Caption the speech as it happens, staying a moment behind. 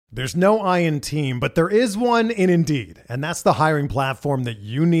There's no I in team, but there is one in Indeed, and that's the hiring platform that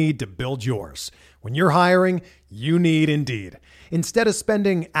you need to build yours. When you're hiring, you need Indeed. Instead of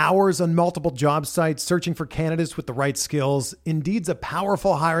spending hours on multiple job sites searching for candidates with the right skills, Indeed's a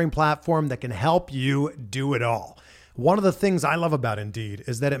powerful hiring platform that can help you do it all. One of the things I love about Indeed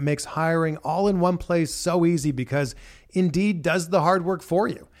is that it makes hiring all in one place so easy because Indeed does the hard work for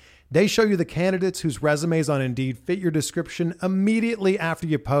you. They show you the candidates whose resumes on Indeed fit your description immediately after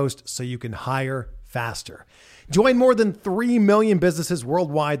you post so you can hire faster. Join more than 3 million businesses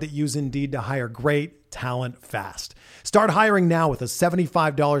worldwide that use Indeed to hire great talent fast. Start hiring now with a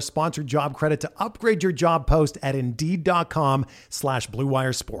 $75 sponsored job credit to upgrade your job post at Indeed.com/Blue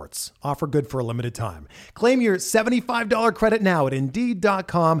Wire Sports. Offer good for a limited time. Claim your $75 credit now at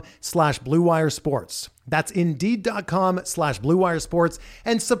Indeed.com/Blue Wire Sports. That's Indeed.com/Blue Wire Sports,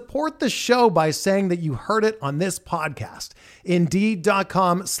 and support the show by saying that you heard it on this podcast.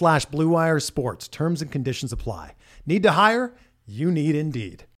 Indeed.com/Blue Wire Sports. Terms and conditions apply. Need to hire? You need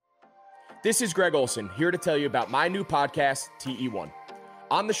Indeed. This is Greg Olson, here to tell you about my new podcast, TE1.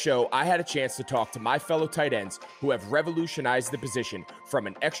 On the show, I had a chance to talk to my fellow tight ends who have revolutionized the position from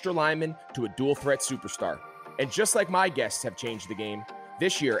an extra lineman to a dual threat superstar. And just like my guests have changed the game,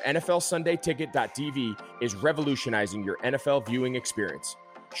 this year, NFLSundayTicket.tv is revolutionizing your NFL viewing experience.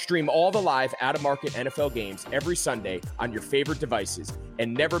 Stream all the live out-of-market NFL games every Sunday on your favorite devices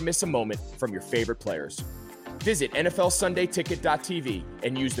and never miss a moment from your favorite players. Visit NFLSundayTicket.tv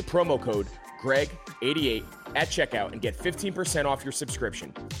and use the promo code GREG88 at checkout and get 15% off your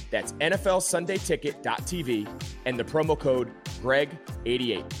subscription. That's NFLSundayTicket.tv and the promo code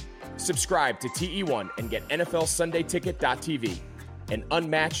GREG88. Subscribe to TE1 and get NFLSundayTicket.tv, an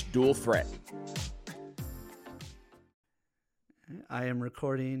unmatched dual threat. I am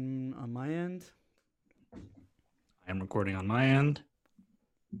recording on my end. I am recording on my end.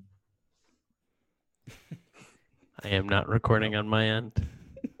 I am not recording on my end.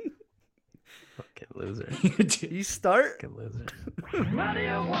 Fucking loser. You start? Fucking loser.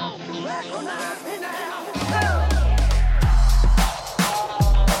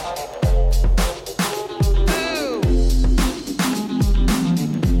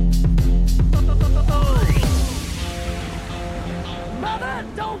 Mother,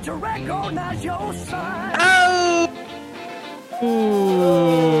 don't you recognize your son? Oh!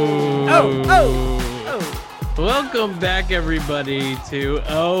 Oh! Welcome back, everybody, to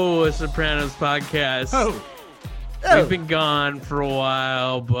a Sopranos podcast. We've been gone for a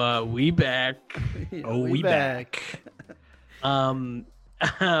while, but we back. We back.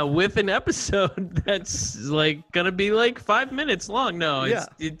 With an episode that's gonna be 5 minutes long. No,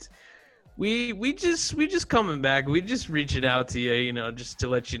 it's we just coming back. We just reaching out to you, just to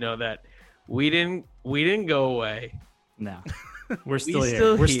let you know that we didn't go away. No, we're still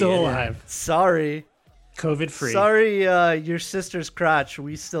here. We're still alive. Sorry. COVID free. Sorry, your sister's crotch.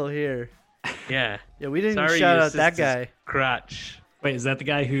 We still here. Yeah. Yeah, we didn't Sorry, shout your out that guy. Crotch. Wait, is that the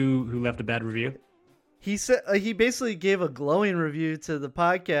guy who left a bad review? He said he basically gave a glowing review to the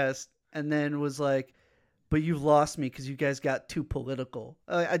podcast and then was like, "But you've lost me because you guys got too political."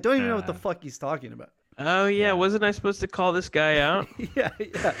 I don't even know what the fuck he's talking about. Oh yeah, wasn't I supposed to call this guy out?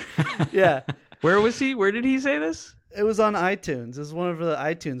 Yeah. Where was he? Where did he say this? It was on iTunes. It was one of the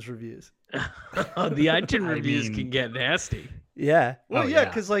iTunes reviews. The iTunes reviews can get nasty. Yeah. Well,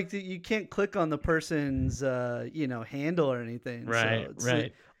 because you can't click on the person's handle or anything. Right. So it's right.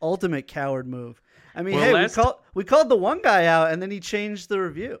 The ultimate coward move. I mean, we called the one guy out and then he changed the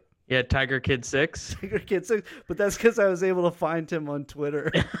review. Yeah, Tiger Kid 6. Tiger Kid 6, but that's because I was able to find him on Twitter.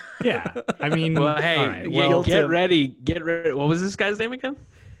 Yeah, I mean, well, hey, get ready. What was this guy's name again?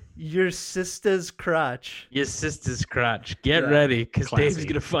 Your sister's crotch. Your sister's crotch. Get ready, because Dave's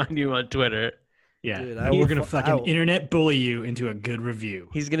gonna find you on Twitter. Yeah, dude, we're gonna fucking internet bully you into a good review.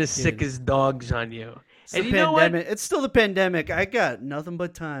 He's gonna sick his dogs on you. It's the pandemic. It's still the pandemic. I got nothing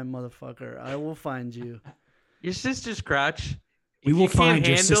but time, motherfucker. I will find you. Your sister's crotch. We will find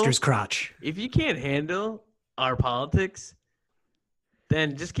your sister's crotch. If you can't handle our politics,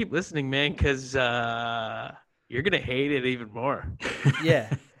 then just keep listening, man, because you're going to hate it even more.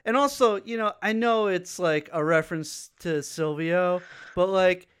 Yeah. And also, I know it's a reference to Silvio,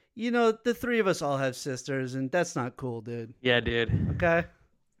 but the three of us all have sisters, and that's not cool, dude. Yeah, dude. Okay?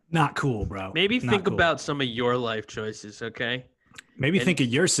 Not cool, bro. Maybe think about some of your life choices, okay? Maybe think of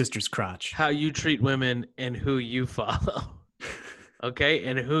your sister's crotch. How you treat women and who you follow. Okay,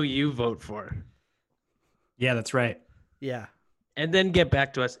 and who you vote for. Yeah, that's right. Yeah. And then get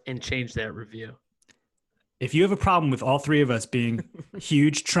back to us and change that review. If you have a problem with all three of us being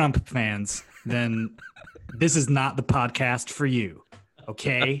huge Trump fans, then this is not the podcast for you.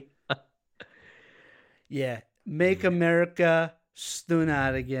 Okay. Yeah. Make America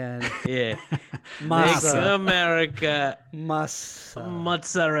stunat again. Yeah. Masa. Make America Masa.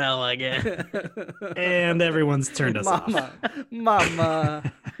 mozzarella again. And everyone's turned us off.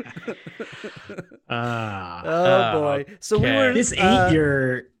 Mama. Ah. Oh boy. So we were This ain't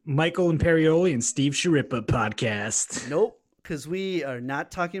your Michael Imperioli and Steve Sharippa podcast. Nope, because we are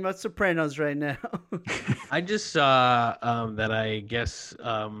not talking about Sopranos right now. I just saw that I guess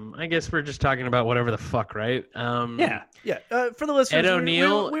we're just talking about whatever the fuck, right? Yeah. Yeah, for the listeners, Ed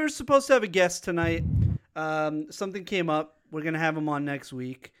O'Neill. we were supposed to have a guest tonight. Something came up. We're gonna have him on next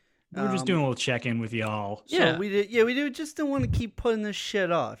week. We're just doing a little check-in with y'all. So Yeah. we did. Just don't want to keep putting this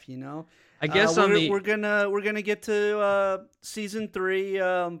shit off, you know. I guess we're gonna get to season 3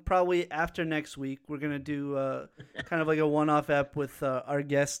 probably after next week. We're gonna do kind of like a one-off ep with our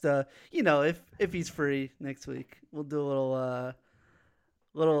guest. If he's free next week, we'll do a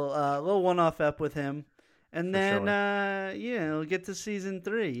little one-off ep with him, and then we'll get to season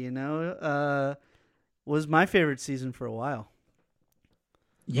 3. You know, was my favorite season for a while.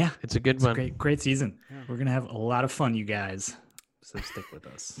 Yeah, it's a good one. Great season. Yeah. We're gonna have a lot of fun, you guys. So stick with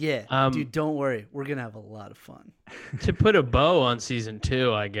us. Yeah, dude, don't worry. We're gonna have a lot of fun. To put a bow on season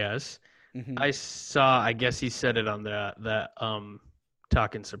 2, I guess. Mm-hmm. I guess he said it on the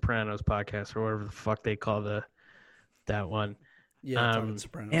Talking Sopranos podcast or whatever the fuck they call that one. Yeah, Talking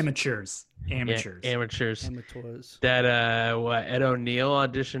Sopranos. Amateurs. Yeah, amateurs. Amateurs. That Ed O'Neill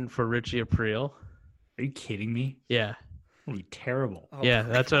auditioned for Richie Aprile. Are you kidding me? Yeah. That'd be terrible. Oh, yeah,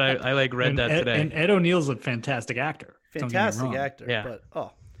 that's what I read that today. And Ed O'Neill's a fantastic actor. Fantastic actor. Yeah.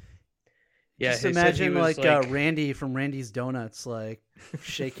 But yeah, just imagine like Randy from Randy's Donuts, like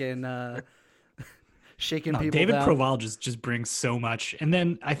shaking people David down. Proval just brings so much, and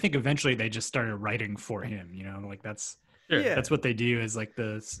then I think eventually they just started writing for him. You know, like that's what they do is like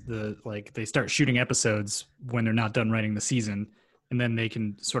the like they start shooting episodes when they're not done writing the season, and then they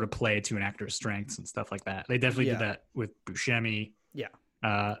can sort of play to an actor's strengths and stuff like that. They definitely did that with Buscemi.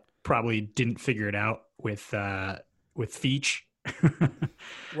 Yeah. Probably didn't figure it out with Feach.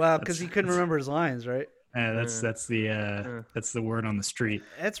 Wow, because he couldn't remember his lines, right? That's the word on the street.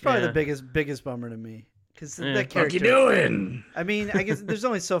 That's probably the biggest bummer to me. Because that character. What you doing? I mean, I guess there's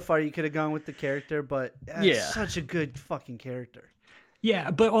only so far you could have gone with the character, but such a good fucking character.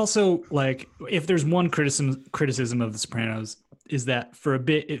 Yeah, but also like if there's one criticism of The Sopranos is that for a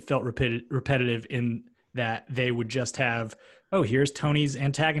bit it felt repetitive in that they would just have, oh, here's Tony's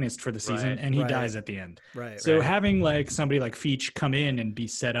antagonist for the season, and he dies at the end. Right. So having like somebody like Feach come in and be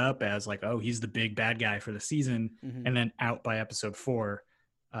set up as like, oh, he's the big bad guy for the season, and then out by episode 4,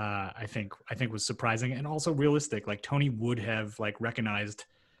 I think was surprising and also realistic. Like Tony would have like recognized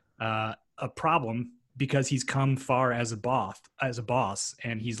a problem because he's come far as a boss,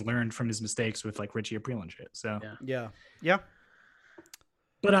 and he's learned from his mistakes with like Richie Aprile and shit. So yeah.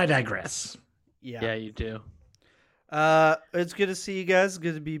 But I digress. Yeah, you do. It's good to see you guys.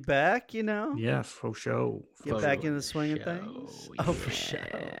 Good to be back. You know. Yeah, for sure. Get back in the swing of things. Yeah. Oh, for sure.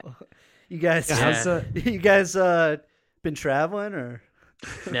 You guys, Yeah. you guys been traveling or?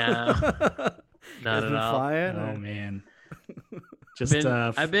 No, not at all. Flying, Oh or? man. Just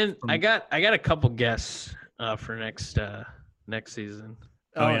I got a couple guests for next season.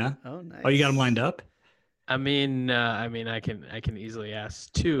 Oh yeah. Oh nice. Oh, you got them lined up? I mean, I can easily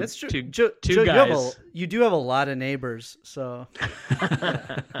ask two. That's true. Two guys. You do have a lot of neighbors, so.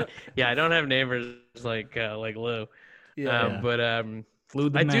 Yeah, I don't have neighbors like Lou. Yeah. But Lou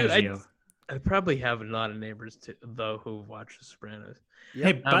DiMaggio. I probably have a lot of neighbors though who watch The Sopranos. Yep.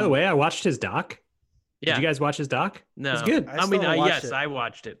 Hey, by the way, I watched his doc. Yeah. Did you guys watch his doc? No, it was good. Yes, I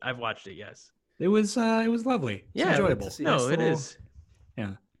watched it. I've watched it. Yes, it was lovely. It's enjoyable. It is.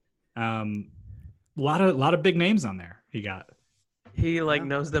 Yeah. A lot of big names on there. He got. He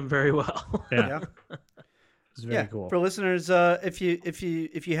knows them very well. Yeah. It was very cool. For listeners, if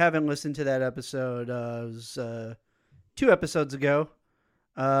you haven't listened to that episode, it was 2 episodes ago.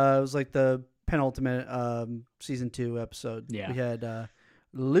 It was like the penultimate season 2 episode. Yeah. We had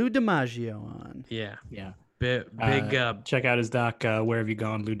Lou DiMaggio on. Yeah. Yeah. Big. Check out his doc. Where have you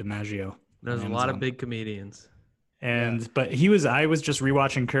gone, Lou DiMaggio? There's a lot of big comedians. But I was just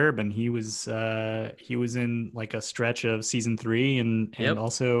rewatching Curb, and he was in like a stretch of season 3 and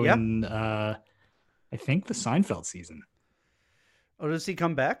also in I think the Seinfeld season. Oh, does he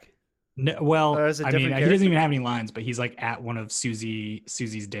come back? No, well, he doesn't even have any lines, but he's like at one of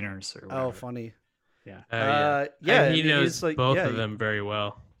Susie's dinners or whatever. Oh, funny. Yeah. He knows both of them very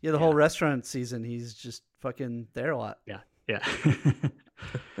well. Yeah, the whole restaurant season, he's just fucking there a lot. Yeah.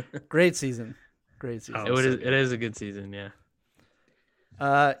 Great season. It is a good season, yeah.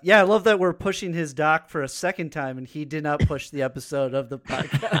 I love that we're pushing his doc for a second time, and he did not push the episode of the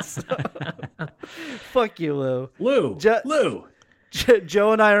podcast. Fuck you, Lou. Lou.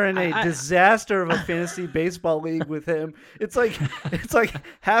 Joe and I are in a disaster of a fantasy baseball league with him. It's like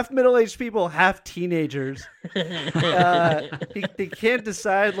half middle-aged people, half teenagers. They can't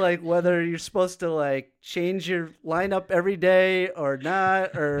decide like whether you're supposed to like change your lineup every day or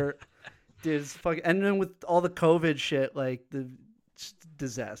not, or and then with all the COVID shit, like the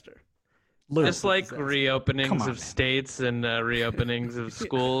disaster. Just like reopenings of states and reopenings of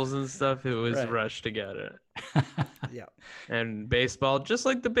schools and stuff, it was rushed together. Yeah. And baseball, just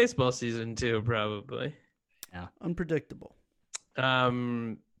like the baseball season too, probably. Yeah. Unpredictable.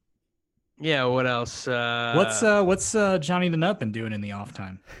 Yeah, what else? What's Johnny the Nut been doing in the off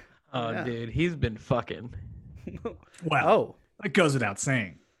time? Oh, dude, he's been fucking. Well, it goes without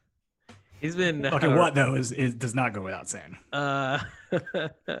saying. He's been okay. What though is does not go without saying.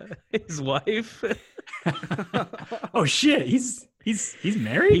 His wife. Oh shit, he's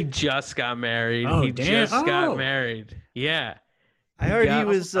married. He just got married. Oh, he damn. just got married. Yeah. I heard he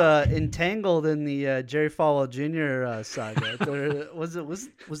was entangled in the Jerry Falwell Jr. Saga.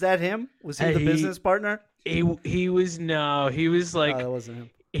 Was that him? Was he the business partner? He was like that wasn't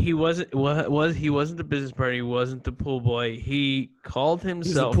him. He wasn't the business partner. He wasn't the pool boy. He called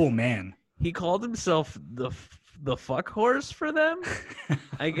himself the pool man. He called himself the fuck horse for them.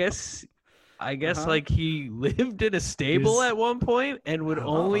 I guess like he lived in a stable at one point and would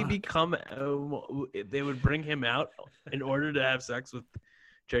only become they would bring him out in order to have sex with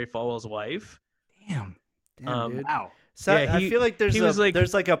Jerry Falwell's wife. Damn dude. Wow. So yeah, I feel like there's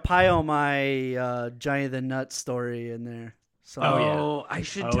like a pie on my Johnny the Nut story in there. So, I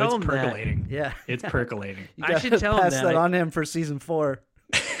should tell him percolating. that. Yeah, it's percolating. I should tell him that on him for season 4.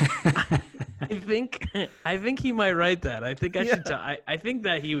 I think he might write that. I think I should tell. I think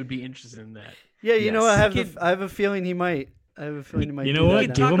that he would be interested in that. Yeah, you know, I have a feeling he might. I have a feeling he might. You know what? He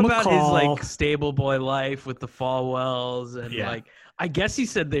could talk about his like stable boy life with the Falwells and like. I guess he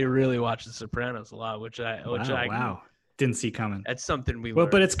said they really watch The Sopranos a lot, which I didn't see coming. That's something we. Well,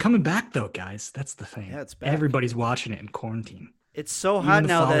 but it's coming back though, guys. That's the thing. Yeah, it's back. Everybody's watching it in quarantine. It's so hot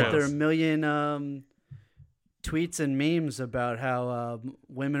now that there are a million tweets and memes about how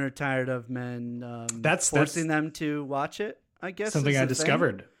women are tired of men forcing them to watch it. I guess something I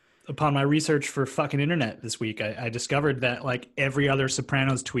discovered upon my research for fucking internet this week. I discovered that like every other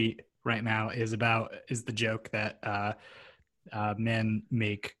Sopranos tweet right now is the joke that men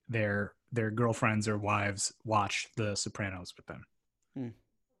make their girlfriends or wives watch The Sopranos with them,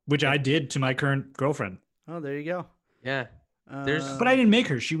 which I did to my current girlfriend. Oh, there you go. Yeah. But I didn't make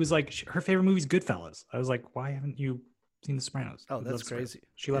her. She was like, her favorite movie is Goodfellas. I was like, why haven't you seen The Sopranos? Oh, that's crazy.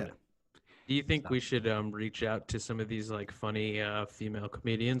 She loved it. Do you think we should reach out to some of these like funny female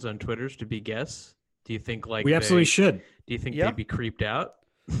comedians on Twitters to be guests? Do you think like we absolutely should? Do you think they'd be creeped out?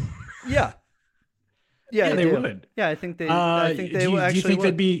 Yeah. Yeah, they would. Yeah, I think they. I think they would. Do you think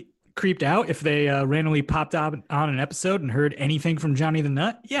they'd be creeped out if they randomly popped on an episode and heard anything from Johnny the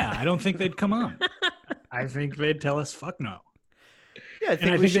Nut? Yeah, I don't think they'd come on. I think they'd tell us fuck no. Yeah, I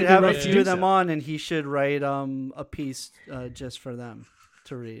think we should have a few of them on, and he should write a piece just for them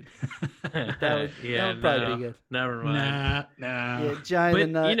to read. That would probably be good. Never mind. Nah. Yeah, Johnny the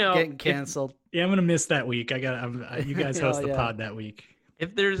Nut getting canceled. I'm gonna miss that week. You guys host the pod that week.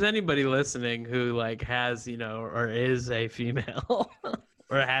 If there's anybody listening who like has or is a female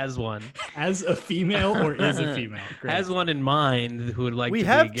or has one, as a female or is a female, has one in mind who would like. We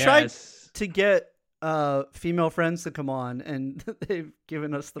have tried to get female friends to come on, and they've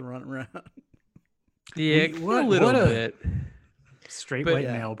given us the runaround. Yeah, a little bit. Straight white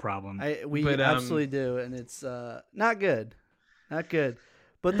male problem. We absolutely do, and it's not good. Not good.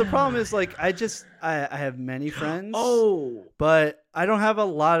 But the problem is, like, I have many friends. But I don't have a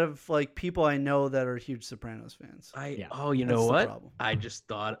lot of like people I know that are huge Sopranos fans. You know what? I just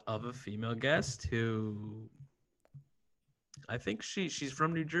thought of a female guest who I think she's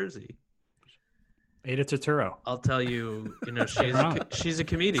from New Jersey. Ada Turturro. I'll tell you, she's a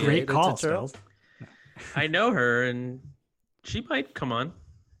comedian. Great call, Stills. I know her, and she might come on.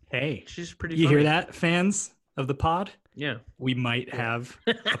 Hey, she's pretty. You funny. hear that, fans of the pod? Yeah, we might have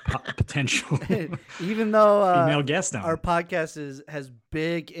a potential. Even though female guest on our podcast has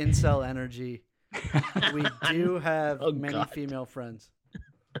big incel energy, we do have many female friends.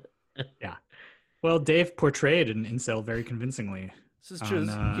 Yeah. Well, Dave portrayed an incel very convincingly. This is true.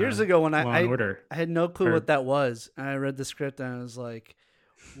 Years ago when I had no clue what that was, and I read the script and I was like,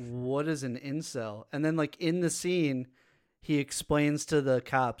 what is an incel? And then like in the scene, he explains to the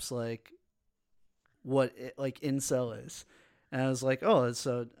cops like what incel is. And I was like, oh,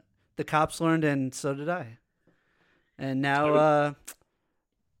 so the cops learned, and so did I. And now,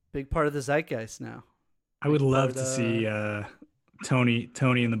 big part of the zeitgeist now. I would love to see Tony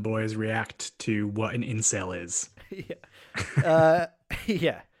and the boys react to what an incel is. Yeah.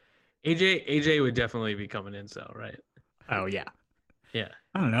 Yeah. AJ would definitely become an incel, right? Oh yeah. Yeah.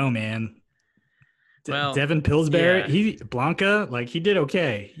 I don't know, man. Well, Devin Pillsbury, yeah. Blanca, like he did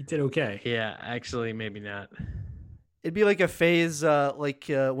okay. He did okay. Yeah, actually, maybe not. It'd be like a phase,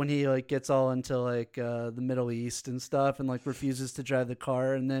 when he like gets all into like the Middle East and stuff, and like refuses to drive the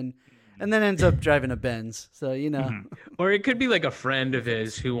car, and then ends up driving a Benz. So Or it could be like a friend of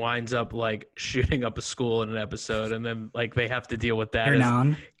his who winds up like shooting up a school in an episode, and then like they have to deal with that.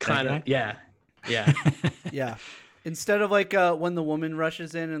 Kind of, yeah. Yeah. Instead of like when the woman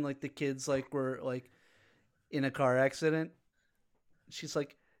rushes in and like the kids like were like in a car accident, she's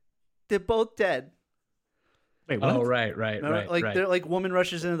like, they're both dead. Wait, what? Oh, right. Like they're like woman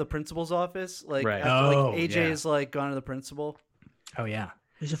rushes into the principal's office, like Right. after like AJ is like gone to the principal. Oh yeah.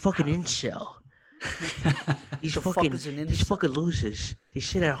 He's a fucking incel. These The fuck is an these incel? fucking losers. They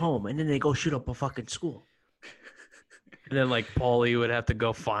sit at home and then they go shoot up a fucking school. And then like Paulie would have to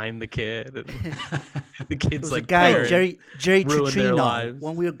go find the kid. And the It kid's was like a guy, parent Jerry ruined their Citrino, lives.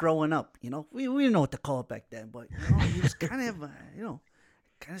 when we were growing up. You know, we didn't know what to call it back then, but he was kind of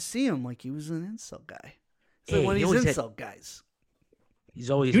kind of see him like he was an incel guy. It's like Hey, one of he these always had- incel guys. He's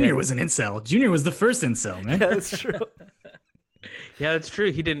always Junior was an incel. Junior was the first incel, man. Yeah, that's true. Yeah, that's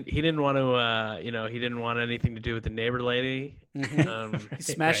true. He didn't want to. He didn't want anything to do with the neighbor lady. He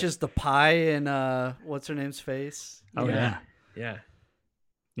smashes the pie in what's her name's face. Oh yeah. Yeah.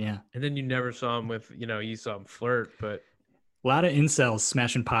 Yeah. And then you never saw him with. You saw him flirt, but A lot of incels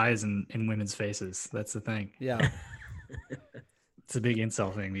smashing pies in women's faces. That's the thing. Yeah. It's a big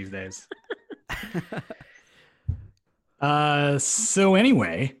incel thing these days. So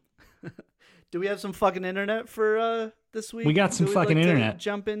anyway, Do we have some fucking internet for this week? We got some that we'd fucking like to internet.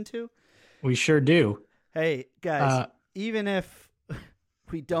 jump into. we sure do. Hey guys, even if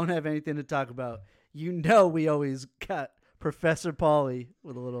we don't have anything to talk about, we always got Professor Paulie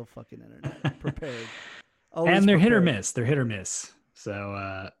with a little fucking internet prepared. Always And they're hit or prepared. miss. They're hit or miss.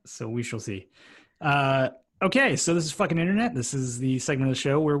 So we shall see. Okay, so this is fucking internet. This is the segment of the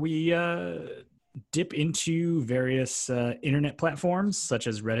show where we dip into various internet platforms such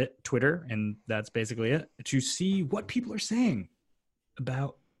as Reddit, Twitter, and that's basically it, to see what people are saying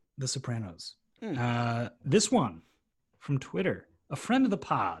about The Sopranos. This one from Twitter, a friend of the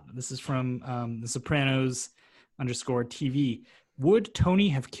pod. This is from The Sopranos _TV. Would Tony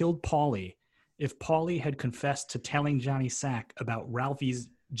have killed Paulie if Paulie had confessed to telling Johnny Sack about Ralphie's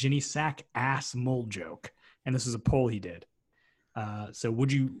Ginny Sack ass mole joke? And this is a poll he did.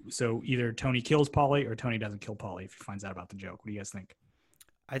 So either Tony kills Paulie or Tony doesn't kill Paulie if he finds out about the joke. What do you guys think?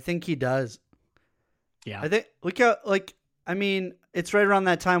 I think he does. Yeah. I think it's right around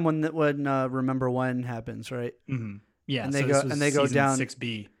that time when Remember When happens, right? Mm-hmm. Yeah. And so they go down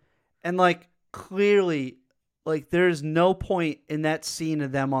 6B. And like clearly, like there's no point in that scene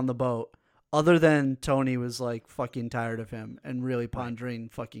of them on the boat other than Tony was like fucking tired of him and really pondering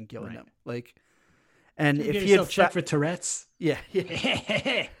fucking killing him. Like, and if he had checked for Tourette's, yeah.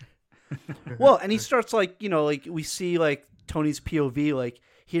 Well, and he starts like we see like Tony's POV, like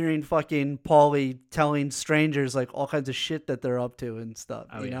hearing fucking Paulie telling strangers like all kinds of shit that they're up to and stuff.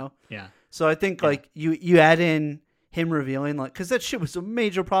 Oh, you know? Yeah. So I think like you add in him revealing like because that shit was a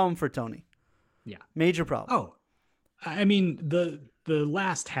major problem for Tony. Yeah. Major problem. Oh, I mean the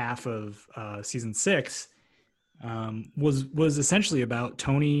last half of season 6 was essentially about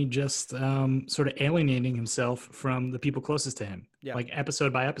Tony just sort of alienating himself from the people closest to him, like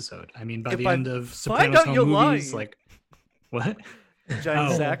episode by episode. I mean, by the end of Sopranos home movies, like what?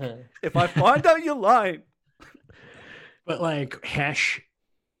 Giant Sack. If I find out you're lying. But like Hesh,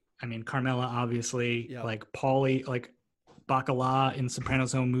 I mean Carmela, obviously, like Paulie, like Bacala in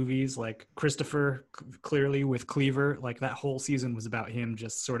Sopranos home movies, like Christopher clearly with Cleaver, like that whole season was about him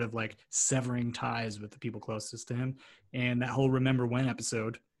just sort of like severing ties with the people closest to him. And that whole Remember When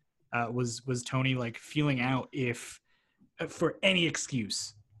episode was Tony like feeling out if for any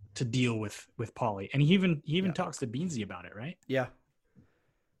excuse to deal with Paulie. And he even talks to Beansy about it, right? Yeah.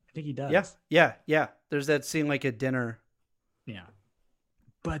 I think he does. Yeah. There's that scene like at dinner. Yeah.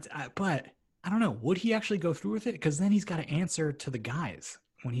 But I don't know. Would he actually go through with it? Because then he's got to answer to the guys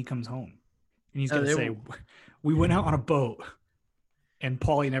when he comes home. And he's going to say, we went out on a boat and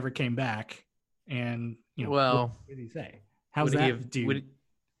Paulie never came back. And, what did he say? How's that do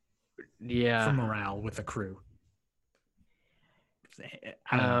for morale with the crew?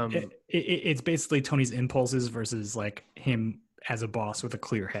 I don't know. It's basically Tony's impulses versus like him as a boss with a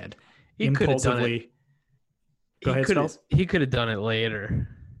clear head. He could have done it. Go ahead, Spells. He could have done it later.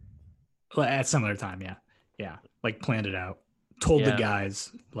 At some other time, yeah, like planned it out. Told the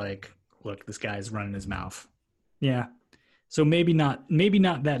guys like, look, this guy's running his mouth. Yeah, so maybe not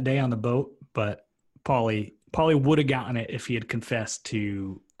that day on the boat, but Paulie would have gotten it if he had confessed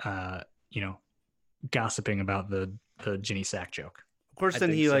to gossiping about the Ginny Sack joke. Of course,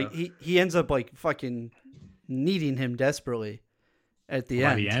 then he ends up like fucking needing him desperately at the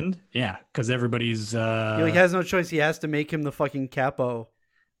end. By the end, yeah, because everybody's he has no choice. He has to make him the fucking capo,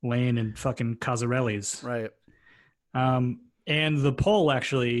 laying in fucking Cazarelli's. Right. And the poll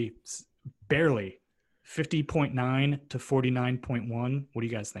actually barely 50.9 to 49.1. What do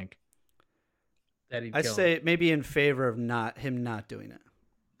you guys think? I say maybe in favor of him not doing it.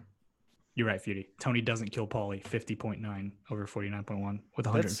 You're right, Feudy. Tony doesn't kill Paulie. 50.9 over 49.1 with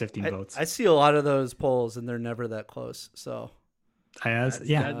 115 votes. I see a lot of those polls, and they're never that close. So, that's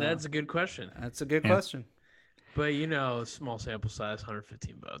a good question. That's a good question. But small sample size,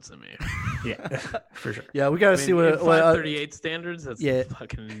 115 votes. I mean, yeah, for sure. Yeah, we got to see what 538 standards. That's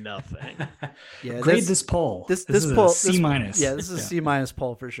fucking nothing. Yeah, grade this poll. This is poll, a C minus. Yeah, this is a C-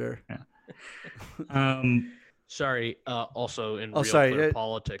 poll for sure. Yeah. Sorry. Also in clear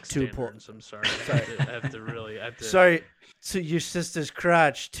politics standards. I'm sorry. I have to. Sorry. To your sister's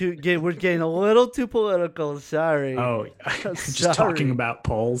crotch. We're getting a little too political. Sorry. Oh, just talking about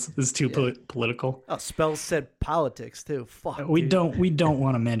polls is too political. Oh, Spells said politics too. Fuck. We don't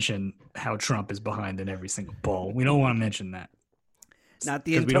want to mention how Trump is behind in every single poll. We don't want to mention that. Not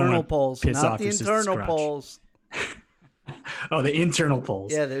the internal polls. Not the internal polls. Oh, the internal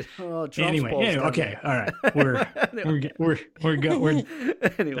polls. Yeah. Anyway, okay, all right. We're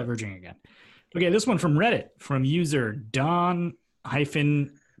diverging again. Okay, this one from Reddit from user Don-Pietro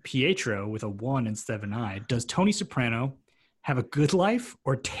with a 1 instead of an I. Does Tony Soprano have a good life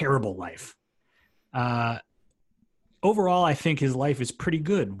or terrible life? Overall, I think his life is pretty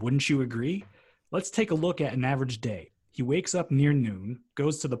good. Wouldn't you agree? Let's take a look at an average day. He wakes up near noon,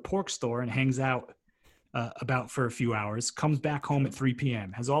 goes to the pork store and hangs out about for a few hours, comes back home at 3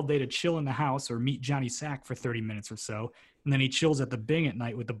 p.m., has all day to chill in the house or meet Johnny Sack for 30 minutes or so, and then he chills at the Bing at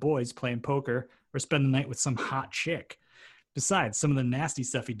night with the boys playing poker or spend the night with some hot chick. Besides, some of the nasty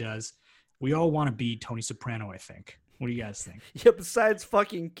stuff he does, we all want to be Tony Soprano, I think. What do you guys think? Yeah, besides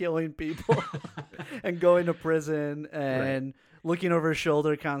fucking killing people and going to prison and looking over his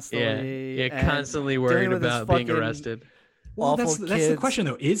shoulder constantly. Yeah, constantly worried about being arrested. Well, that's the question,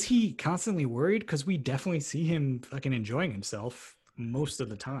 though. Is he constantly worried? Because we definitely see him fucking enjoying himself most of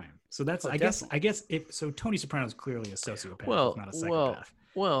the time. So that's, I guess so Tony Soprano is clearly a sociopath, not a psychopath.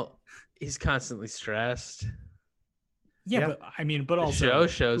 Well, he's constantly stressed. Yeah, but also the show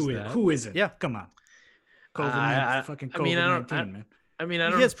shows that. Who isn't? Yeah, come on. COVID-19, man.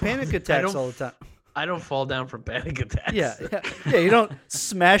 He has panic attacks all the time. I don't fall down from panic attacks. Yeah. You don't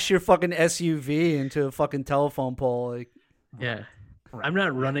smash your fucking SUV into a fucking telephone pole. Yeah. Right. I'm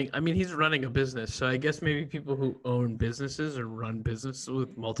not running. I mean, he's running a business, so I guess maybe people who own businesses or run businesses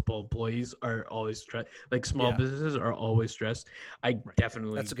with multiple employees are always stressed. Like small businesses are always stressed. I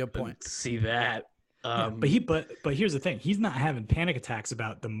definitely that's a good point. See that. But here's the thing: he's not having panic attacks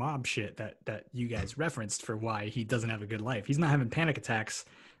about the mob shit that you guys referenced for why he doesn't have a good life. He's not having panic attacks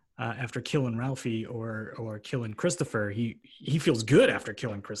after killing Ralphie or killing Christopher. He feels good after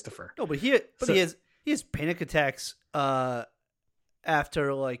killing Christopher. No, but he has panic attacks.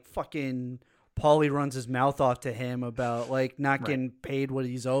 After like fucking Paulie runs his mouth off to him about like not getting paid what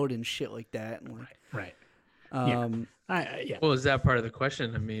he's owed and shit like that. And, right. Well, is that part of the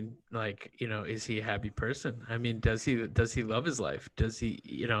question? I mean, like, is he a happy person? I mean, does he love his life? Does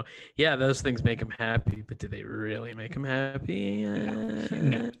he, those things make him happy, but do they really make him happy?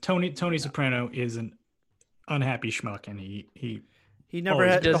 No. Tony Soprano is an unhappy schmuck, and he never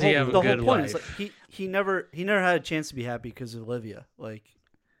had does he have a good life? Like, he never had a chance to be happy because of Olivia. Like,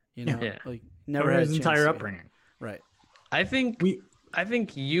 like never had his entire upbringing. Right. I think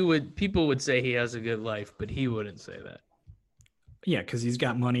people would say he has a good life, but he wouldn't say that. Yeah, because he's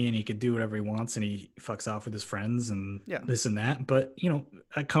got money and he could do whatever he wants and he fucks off with his friends and this and that. But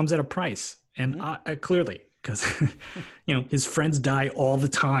it comes at a price, and I clearly. Because, his friends die all the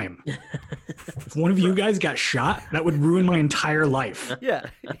time. If one of you guys got shot, that would ruin my entire life. Yeah.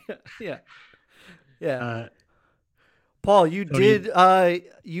 Paul, you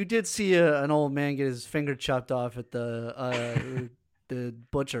did see an old man get his finger chopped off at the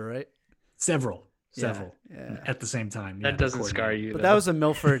butcher, right? Several at the same time. That doesn't scar you. But that was a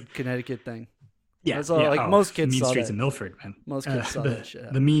Milford, Connecticut thing. Yeah, That's all, like most kids mean saw streets that. of Milford, man. Most kids saw that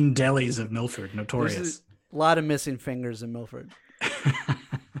shit. The mean delis of Milford, notorious. There's a lot of missing fingers in Milford.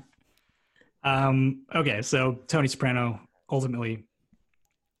 Okay, so Tony Soprano ultimately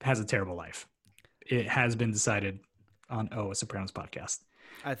has a terrible life. It has been decided on a Sopranos podcast.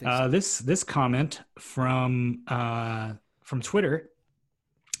 I think so. This comment from Twitter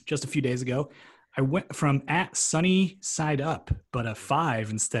just a few days ago. I went from @sunny side up, but a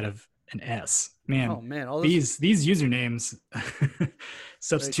 5 instead of an S. Man, all these usernames,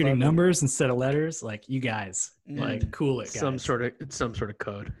 substituting numbers instead of letters, like you guys, like cool it, guys. Some sort of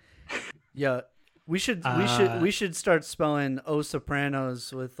code. Yeah, we should start spelling O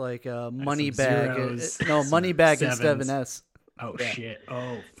Sopranos with like a money bag. Money bag instead of an S. Oh shit!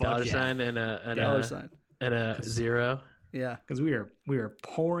 Oh fuck dollar sign and a dollar sign and a 0. Yeah, because we are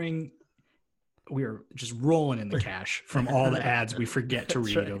pouring. We are just rolling in the cash from all the ads we forget to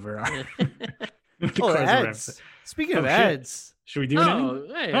read over our. Ads. Speaking of ads, should we do an ad?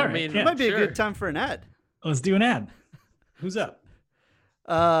 Hey, it might be a good time for an ad. Let's do an ad. Who's up?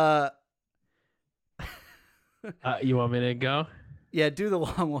 You want me to go? Yeah, do the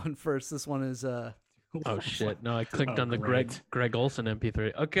long one first. This one is Oh shit! No, I clicked on the Greg Olson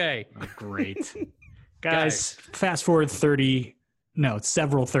MP3. Okay, great. Guys, fast forward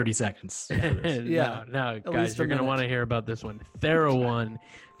several 30 seconds. Yeah. No, guys, you're gonna want to hear about this one. TheraOne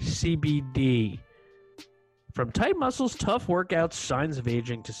CBD. From tight muscles, tough workouts, signs of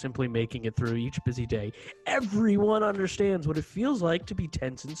aging, to simply making it through each busy day, everyone understands what it feels like to be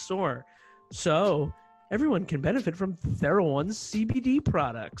tense and sore. So, everyone can benefit from TheraOne's CBD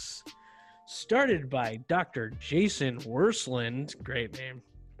products. Started by Dr. Jason Worsland. Great name.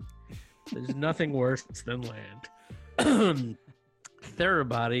 There's nothing worse than land.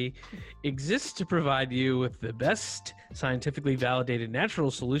 TheraBody exists to provide you with the best scientifically validated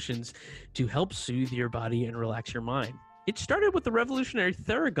natural solutions to help soothe your body and relax your mind. It started with the revolutionary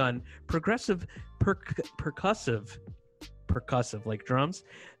Theragun percussive like drums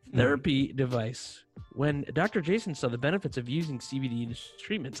therapy device. When Dr. Jason saw the benefits of using CBD in his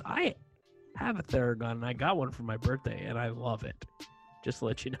treatments, I have a Theragun and I got one for my birthday and I love it. Just to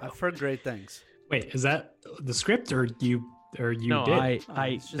let you know. I've heard great things. Wait, is that the script or you no, did?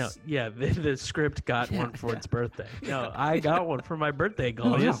 The script got one for its birthday. No, I got one for my birthday,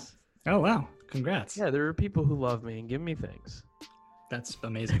 Goliath. Oh wow. Congrats. Yeah, there are people who love me and give me things. That's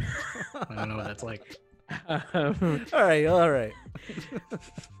amazing. I don't know what that's like. All right.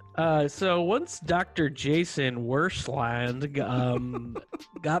 So once Dr. Jason Worsland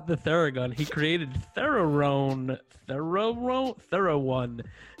got the Theragun, he created TheraOne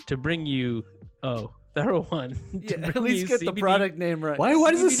to bring you TheraOne. Yeah, at least get the product name right.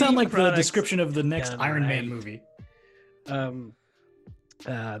 Why does it sound like the description of the next Iron Man movie?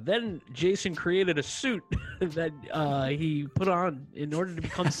 Then Jason created a suit that he put on in order to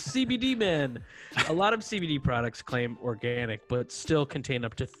become CBD man. A lot of CBD products claim organic, but still contain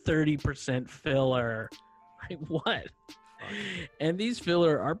up to 30% filler. Like, what? And these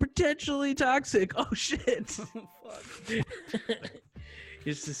filler are potentially toxic. Oh shit!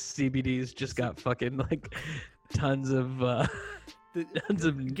 It's just CBD's just got fucking like tons of tobacco.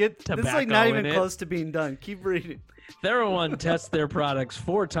 This is like not even close to being done. Keep reading. TheraOne tests their products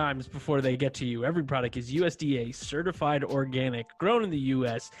 4 times before they get to you. Every product is USDA certified organic, grown in the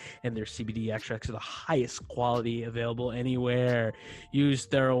U.S., and their CBD extracts are the highest quality available anywhere. Use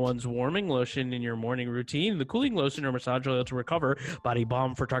TheraOne's warming lotion in your morning routine, the cooling lotion or massage oil to recover, body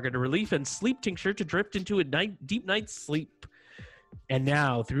balm for targeted relief, and sleep tincture to drift into a deep night's sleep. And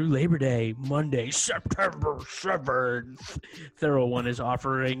now, through Labor Day, Monday, September 7th, TheraOne is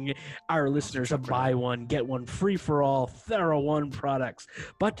offering our listeners a buy one, get one free for all TheraOne products.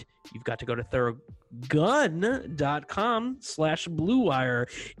 But you've got to go to theragun.com/bluewire.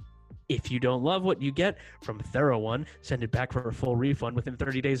 If you don't love what you get from TheraOne, send it back for a full refund within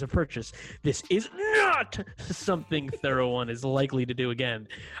 30 days of purchase. This is not something TheraOne is likely to do again.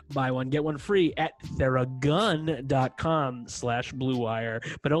 Buy one, get one free at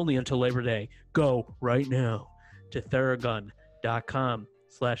theragun.com/bluewire, but only until Labor Day. Go right now to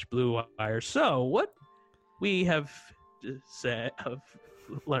theragun.com/bluewire. So what we have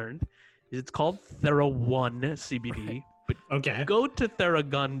learned is it's called TheraOne CBD. Okay. Go to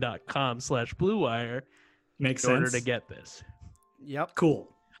theragun.com/bluewire Makes in sense. order to get this. Yep.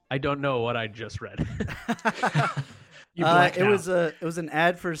 Cool. I don't know what I just read. It was an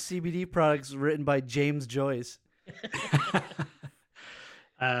ad for CBD products written by James Joyce.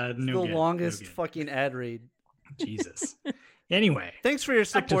 The longest fucking ad read. Jesus. Anyway. Thanks for your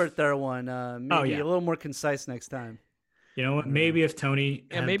support, TheraOne. Maybe a little more concise next time. You know what? Maybe if Tony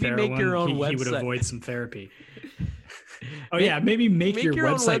had maybe Thera make your one, own he would website. avoid some therapy. Maybe make your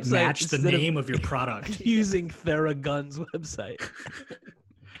own website match the instead of name of your product. using Theragun's website.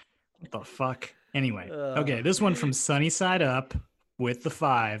 What the fuck? Anyway, okay, this one from Sunny Side Up with the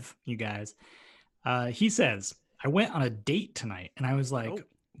 5, you guys. He says, I went on a date tonight and I was like,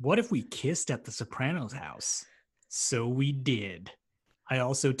 what if we kissed at the Sopranos house? So we did. I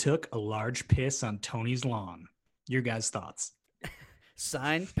also took a large piss on Tony's lawn. Your guys' thoughts?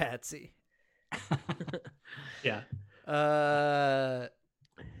 Signed, Patsy. Yeah.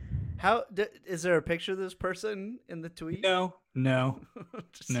 How is there a picture of this person in the tweet? No.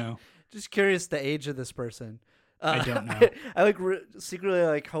 Just curious the age of this person. I don't know. I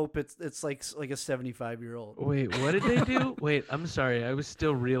secretly hope it's like a 75-year-old. Wait, what did they do? Wait, I'm sorry. I was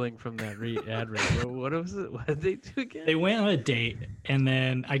still reeling from that ad read. What was it? What did they do again? They went on a date, and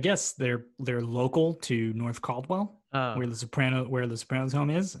then I guess they're local to North Caldwell, where the Sopranos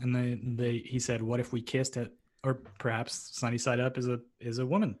home is, and he said, "What if we kissed at?" Or perhaps Sunny Side Up is a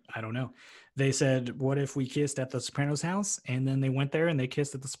woman. I don't know. They said, "What if we kissed at the Sopranos house?" And then they went there and they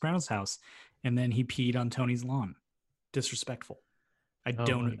kissed at the Sopranos house. And then he peed on Tony's lawn. Disrespectful. I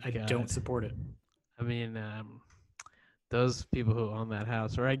don't support it. I mean, those people who own that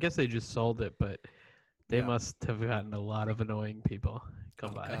house, or I guess they just sold it, but they must have gotten a lot of annoying people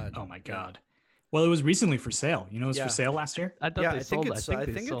come by. God. Oh my God. Well, it was recently for sale. You know, it was for sale last year. I thought they sold it. I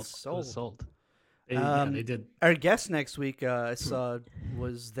think it's sold. It was sold. They did. Our guest next week, I saw,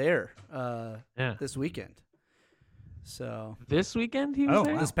 was there this weekend. So this weekend he was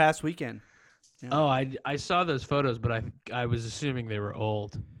there? This past weekend. Yeah. Oh, I saw those photos, but I was assuming they were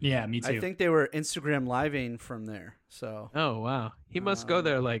old. Yeah, me too. I think they were Instagram living from there. So. Oh wow, he must go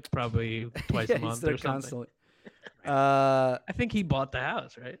there probably twice a month he's there or something. Constantly. I think he bought the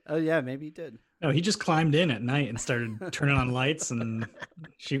house, right? Oh yeah, maybe he did. No, he just climbed in at night and started turning on lights and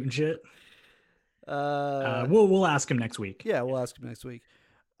shooting shit. We'll ask him next week. Yeah, we'll ask him next week.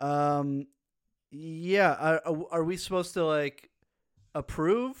 Yeah, are we supposed to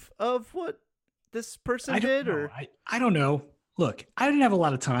approve of what this person did, or I don't know. Look, I didn't have a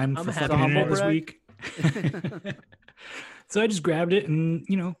lot of time for fucking internet this week, so I just grabbed it and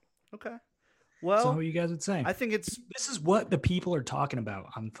Okay. Well, Well, what you guys would say. I think This is what the people are talking about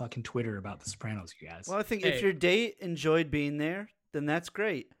on fucking Twitter about The Sopranos, you guys. well, I think if your date enjoyed being there, then that's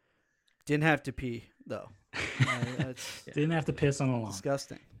great. Didn't have to pee though. That's Didn't have to piss on the lawn.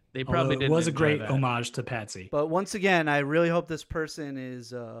 disgusting. They probably Although didn't. it was a enjoy great that. homage to Patsy. But once again, I really hope this person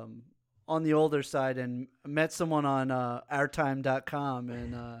is on the older side and met someone on ourtime.com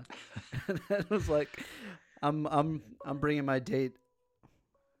and it was like, I'm bringing my date.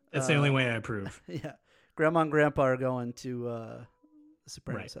 That's the only way I approve. Yeah, Grandma and Grandpa are going to the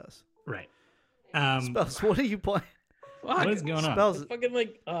Sopranos house. Right. Spells, what are you playing? What is going on? Spells, Fucking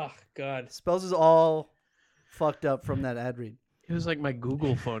oh god. Spells is all fucked up from that ad read. It was like my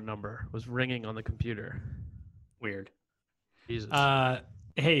Google phone number was ringing on the computer. Weird. Jesus.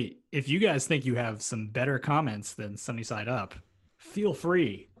 Hey, if you guys think you have some better comments than Sunny Side Up, feel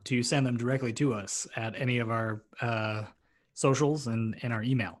free to send them directly to us at any of our socials and in our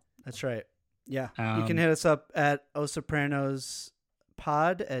email. That's right. Yeah. You can hit us up at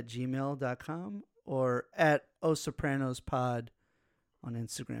osopranospod@gmail.com or at osopranospod on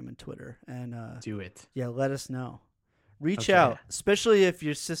Instagram and Twitter. And do it. Yeah, let us know. Reach out, especially if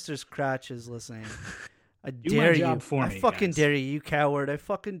your sister's crotch is listening. I dare you. I fucking dare you, you coward. I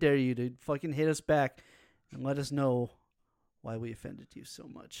fucking dare you to fucking hit us back and let us know why we offended you so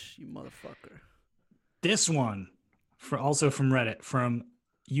much, you motherfucker. This one, also from Reddit, from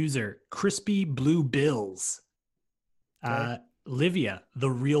user Crispy Blue Bills. Okay. Livia, the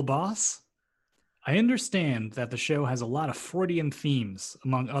real boss. I understand that the show has a lot of Freudian themes,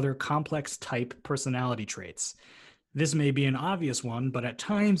 among other complex type personality traits. This may be an obvious one, but at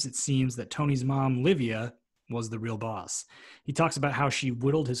times it seems that Tony's mom, Livia, was the real boss. He talks about how she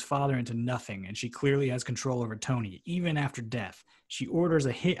whittled his father into nothing, and she clearly has control over Tony, even after death. She orders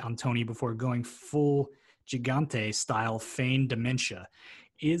a hit on Tony before going full Gigante-style feigned dementia.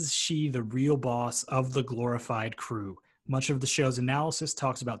 Is she the real boss of the glorified crew? Much of the show's analysis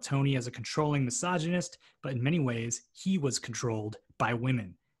talks about Tony as a controlling misogynist, but in many ways, he was controlled by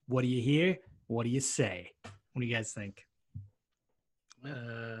women. What do you hear? What do you say? What do you guys think?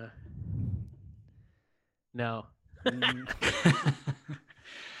 No.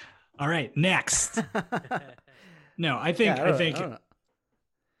 All right, next. No, I think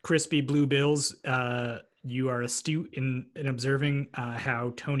Crispy Blue Bills, you are astute in observing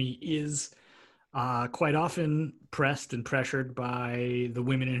how Tony is quite often pressed and pressured by the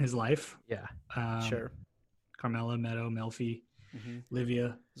women in his life. Yeah. Sure. Carmella, Meadow, Melfi,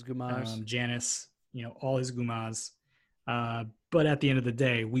 Livia, Janice, all his gumas. But at the end of the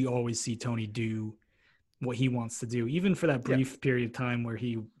day, we always see Tony do what he wants to do, even for that brief period of time where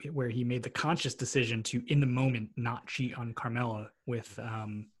he made the conscious decision to, in the moment, not cheat on Carmella with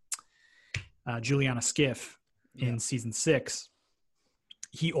Juliana Skiff in season 6.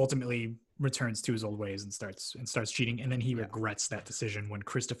 He ultimately returns to his old ways and starts cheating, and then he regrets that decision when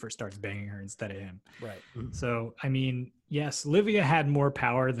Christopher starts banging her instead of him. Right. So, I mean, yes, Livia had more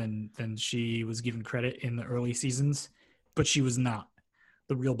power than she was given credit in the early seasons, but she was not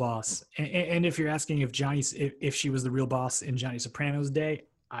the real boss. And if you're asking if she was the real boss in Johnny Soprano's day,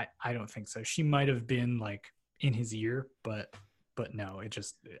 I don't think so. She might have been like in his ear, but no, I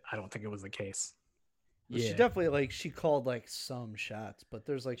don't think it was the case. Yeah. She definitely she called some shots, but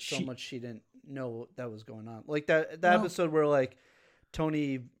there's so much she didn't know that was going on. Like that episode where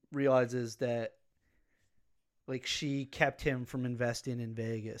Tony realizes that she kept him from investing in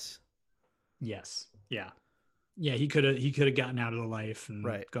Vegas. Yes. Yeah. Yeah, he could have gotten out of the life and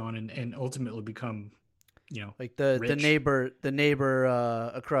gone and ultimately become, the rich. the neighbor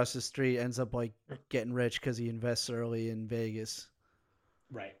across the street ends up getting rich because he invests early in Vegas.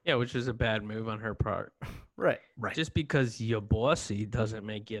 Right. Yeah, which is a bad move on her part. Right. Just because you're bossy doesn't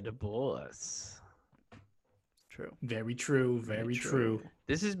make you the boss. True. Very true. Very true.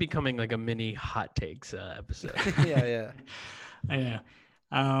 This is becoming like a mini hot takes episode. Yeah. I know.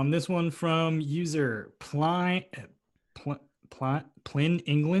 This one from user Plin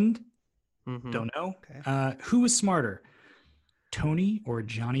England. Mm-hmm. Don't know. Okay. Who is smarter, Tony or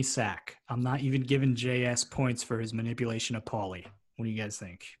Johnny Sack? I'm not even giving JS points for his manipulation of Paulie. What do you guys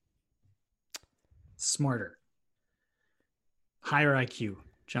think? Smarter, higher IQ,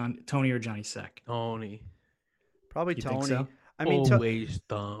 Tony or Johnny Sack? Tony. Probably You Tony. think so? I mean, always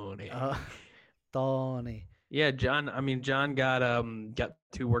Tony. Tony. Yeah, John. I mean, John got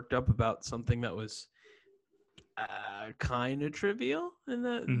too worked up about something that was kind of trivial in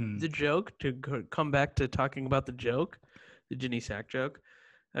the joke. To come back to talking about the joke, the Ginny Sack joke.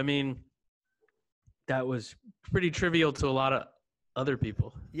 I mean, that was pretty trivial to a lot of other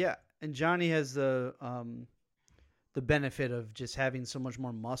people. Yeah, and Johnny has the benefit of just having so much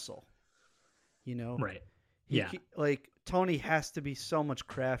more muscle. Right. Tony has to be so much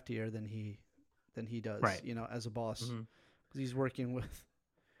craftier than he does. Right. As a boss, because he's working with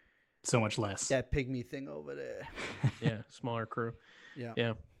so much less. That pygmy thing over there. Yeah, smaller crew.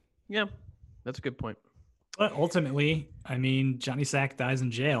 Yeah. That's a good point. But ultimately, I mean, Johnny Sack dies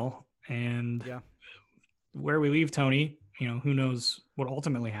in jail, and where we leave Tony, who knows what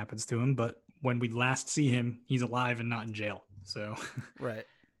ultimately happens to him, but when we last see him, he's alive and not in jail. So, right.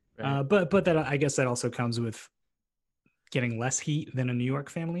 But that, I guess that also comes with getting less heat than a New York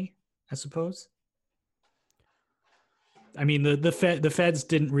family, I suppose. I mean, the feds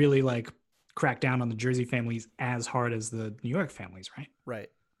didn't really crack down on the Jersey families as hard as the New York families, right? Right.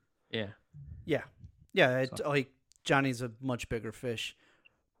 Yeah. It's Johnny's a much bigger fish,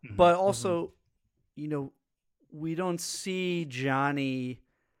 but also, we don't see Johnny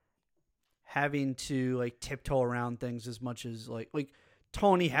having to tiptoe around things as much as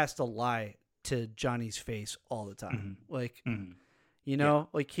Tony has to lie to Johnny's face all the time.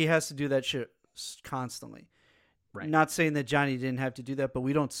 He has to do that shit constantly. Right. Not saying that Johnny didn't have to do that, but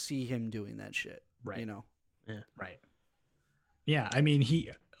we don't see him doing that shit. Right. Yeah. Right. Yeah. I mean,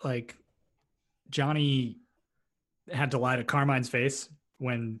 Johnny had to lie to Carmine's face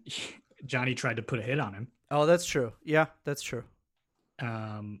when Johnny tried to put a hit on him. Oh, that's true. Yeah, that's true.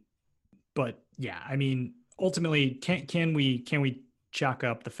 But yeah, I mean, ultimately, can we chalk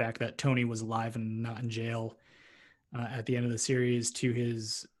up the fact that Tony was alive and not in jail at the end of the series to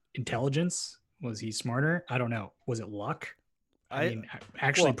his intelligence? Was he smarter? I don't know. Was it luck? I mean,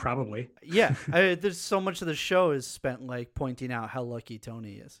 actually, probably. Yeah, there's so much of the show is spent pointing out how lucky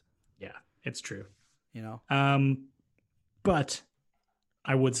Tony is. Yeah, it's true. But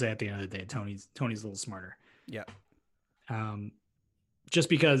I would say at the end of the day, Tony's a little smarter. Yeah. Just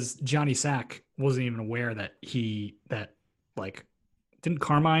because Johnny Sack wasn't even aware that didn't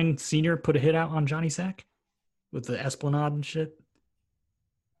Carmine Sr. put a hit out on Johnny Sack with the Esplanade and shit?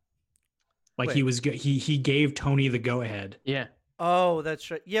 Wait. He gave Tony the go ahead. Yeah. Oh, that's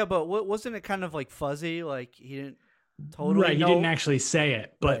right. Yeah, but wasn't it kind of fuzzy? He didn't totally right. know? He didn't actually say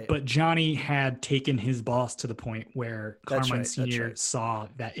it, Right. but Johnny had taken his boss to the point where Carmine Sr. saw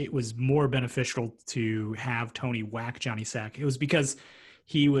that it was more beneficial to have Tony whack Johnny Sack. It was because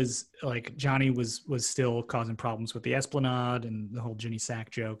he was Johnny was still causing problems with the Esplanade and the whole Ginny Sack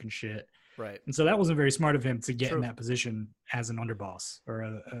joke and shit. Right. And so that wasn't very smart of him to get in that position as an underboss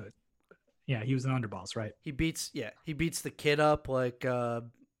or Yeah, he was an underboss, right? He beats the kid up like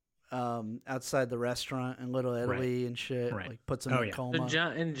outside the restaurant in Little Italy and shit. Right. Like puts him in a coma.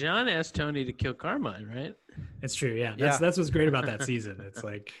 And John asked Tony to kill Carmine, right? It's true. Yeah, that's what's great about that season. It's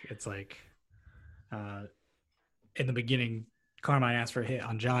like in the beginning, Carmine asked for a hit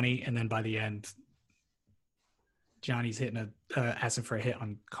on Johnny, and then by the end, Johnny's asking for a hit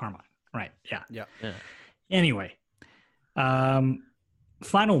on Carmine. Right. Yeah. Anyway,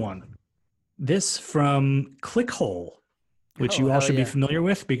 final one. This from Clickhole, which you all should be familiar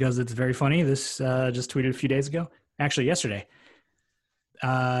with because it's very funny. This just tweeted a few days ago. Actually, yesterday.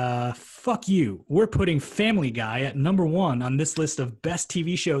 Fuck you. We're putting Family Guy at number 1 on this list of best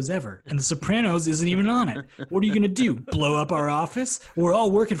TV shows ever, and The Sopranos isn't even on it. What are you going to do? Blow up our office? We're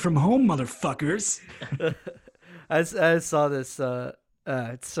all working from home, motherfuckers. I saw this.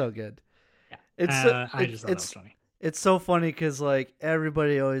 It's so good. I just thought that was funny. It's so funny because like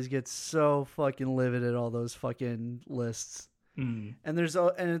everybody always gets so fucking livid at all those fucking lists. And there's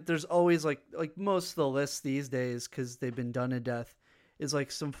always like most of the lists these days, because they've been done to death, is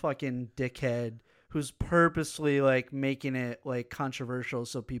like some fucking dickhead who's purposely like making it like controversial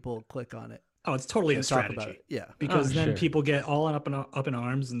so people click on it. Oh, it's totally a strategy. Yeah, because then people get all up in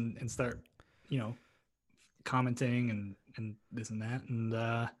arms and start, commenting and this and that. And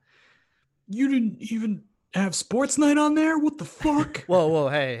you didn't even have Sports Night on there? What the fuck? Whoa,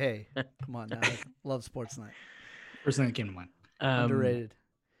 hey, come on now. I love Sports Night. First thing that came to mind. Underrated.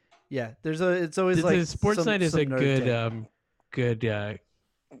 Yeah, it's always like Sports Night is a good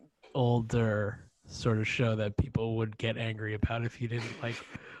older sort of show that people would get angry about if you didn't like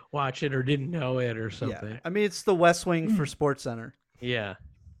watch it or didn't know it or something. Yeah. I mean, it's the West Wing for Sports Center. Yeah.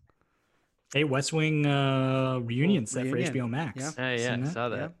 Hey, West Wing reunion set for HBO Max. Yeah, I saw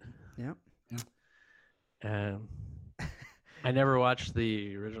that. Yeah. I never watched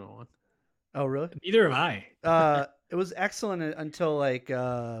the original one. Oh, really? Neither have I. It was excellent until like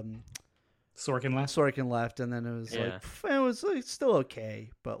Sorkin left, and then it was like still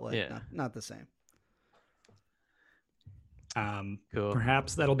okay, but like not the same. Cool.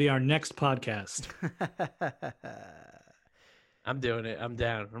 Perhaps that'll be our next podcast. I'm doing it. I'm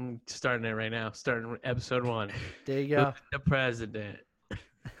down. I'm starting it right now. Starting episode 1. There you go. The president.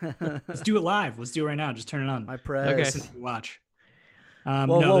 Let's do it live. Let's do it right now. Just turn it on. My press. Okay. Watch.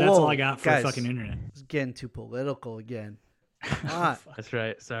 Whoa, that's all I got for guys, fucking internet. It's getting too political again. Come on. That's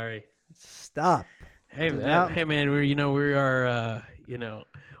right. Sorry. Stop. Hey man, we are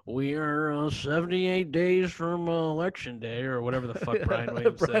 78 days from election day or whatever the fuck Brian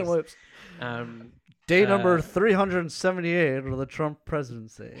Williams says. Day number 378 of the Trump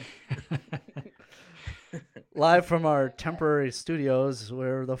presidency. Live from our temporary studios,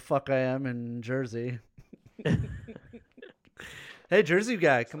 where the fuck I am in Jersey. Hey, Jersey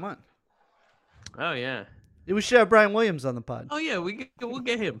guy, come on. Oh yeah. We should have Brian Williams on the pod. Oh yeah, we'll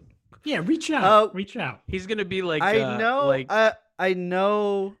get him. Yeah, reach out. Reach out. He's gonna be like I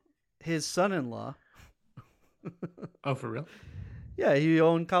know his son-in-law. Oh, for real? Yeah, he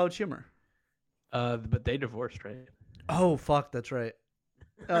owned College Humor. But they divorced, right? Oh fuck, that's right.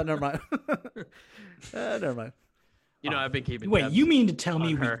 Never mind. Never mind. I've been keeping. Wait, you mean to tell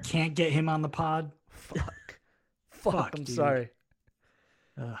me we can't get him on the pod? Fuck. I'm sorry.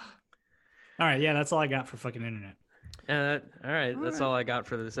 All right, yeah, that's all I got for fucking internet. All right, that's all I got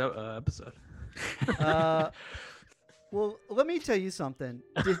for this episode. Well, let me tell you something.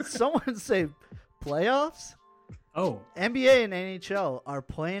 Did someone say playoffs? Oh. NBA and NHL are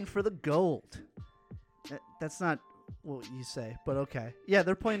playing for the gold. That's not what you say, but okay. Yeah,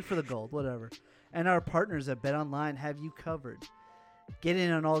 they're playing for the gold, whatever. And our partners at BetOnline have you covered. Get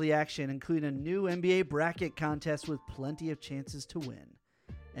in on all the action, including a new NBA bracket contest with plenty of chances to win.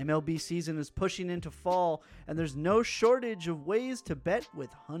 MLB season is pushing into fall, and there's no shortage of ways to bet with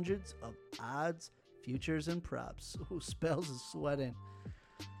hundreds of odds, futures, and props. Ooh, Spells is sweating.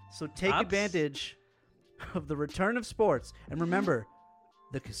 So take advantage of the return of sports. And remember,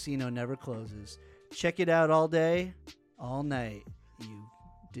 the casino never closes. Check it out all day, all night, you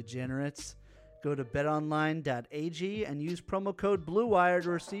degenerates. Go to betonline.ag and use promo code BLUEWIRE to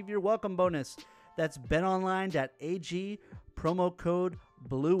receive your welcome bonus. That's betonline.ag, promo code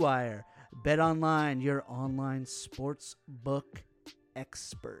BLUEWIRE. BetOnline, your online sports book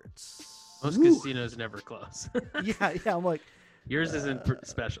experts. Most casinos never close. Yeah, I'm like... Yours isn't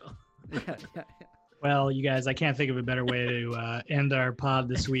special. Yeah. Well, you guys, I can't think of a better way to end our pod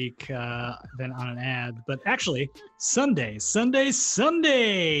this week than on an ad. But actually, Sundays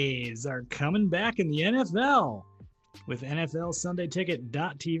are coming back in the NFL. With NFL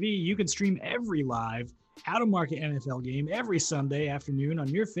SundayTicket.tv, you can stream every live out-of-market NFL game every Sunday afternoon on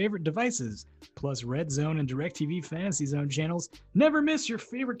your favorite devices. Plus Red Zone and DirecTV Fantasy Zone channels. Never miss your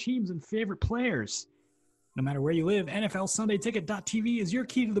favorite teams and favorite players. No matter where you live, NFLSundayTicket.tv is your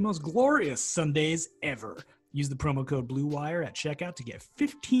key to the most glorious Sundays ever. Use the promo code BlueWire at checkout to get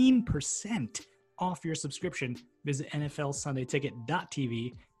 15% off your subscription. Visit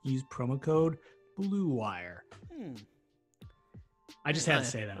NFLSundayTicket.tv. Use promo code BlueWire. I just had to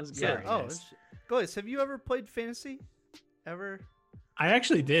say that. Sorry, guys, have you ever played fantasy? Ever? I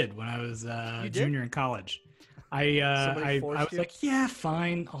actually did when I was junior in college. I was like, yeah,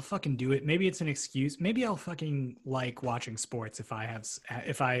 fine, I'll fucking do it. Maybe it's an excuse. Maybe I'll fucking like watching sports if I have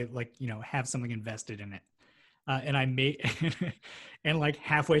something invested in it. And I made, and like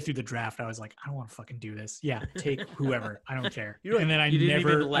halfway through the draft, I was like, I don't want to fucking do this. Yeah, take whoever. I don't care. Like, and then I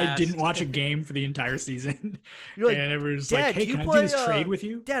didn't watch a game for the entire season. You're like, and everyone's Dad, like, hey, can I play, do this trade with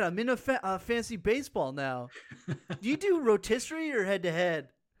you? Dad, I'm in fantasy baseball now. Do you do rotisserie or head to head?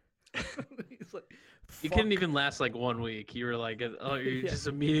 He's like, you couldn't even last like 1 week. You were like, oh, you just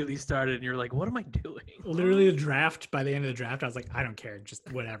immediately started and you're like, what am I doing? Literally by the end of the draft, I was like, I don't care.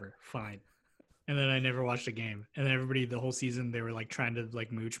 Just whatever. Fine. And then I never watched a game. And then everybody, the whole season, they were like trying to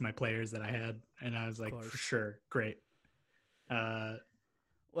like mooch my players that I had. And I was like, for sure. Great. Well,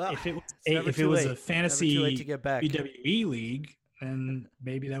 if it was a fantasy WWE league, then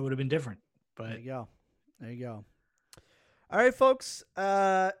maybe that would have been different. But there you go. All right, folks.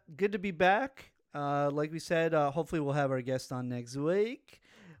 Good to be back. Like we said, hopefully we'll have our guest on next week.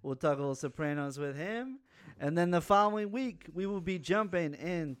 We'll talk a little Sopranos with him. And then the following week, we will be jumping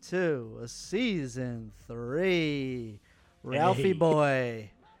into season 3. Ralphie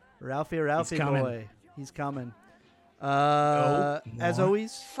boy. Ralphie boy. He's coming. As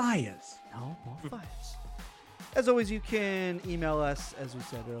always. Fires. No more fires. As always, you can email us, as we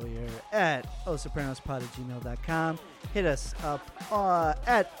said earlier, at osopranospod@gmail.com. Hit us up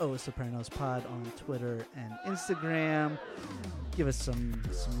at osopranospod on Twitter and Instagram. Give us some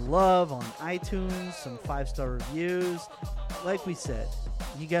love on iTunes, some 5-star reviews. Like we said,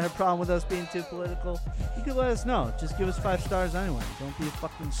 you got a problem with us being too political, you can let us know. Just give us 5 stars anyway. Don't be a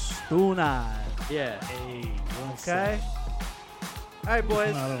fucking stoonard. Yeah. Hey, okay? All right,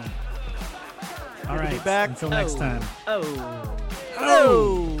 boys. All right. Be back. Until next time. Oh.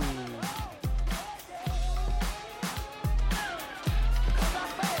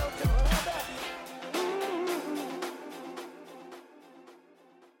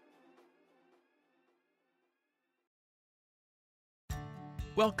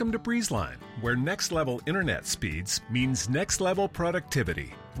 Welcome to BreezeLine, where next-level internet speeds means next-level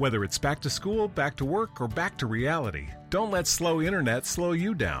productivity. Whether it's back to school, back to work, or back to reality, don't let slow internet slow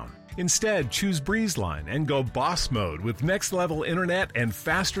you down. Instead, choose BreezeLine and go boss mode with next-level internet and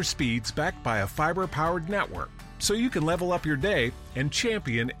faster speeds backed by a fiber-powered network, so you can level up your day and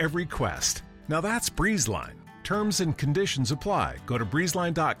champion every quest. Now that's BreezeLine. Terms and conditions apply. Go to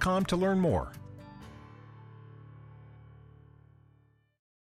breezeline.com to learn more.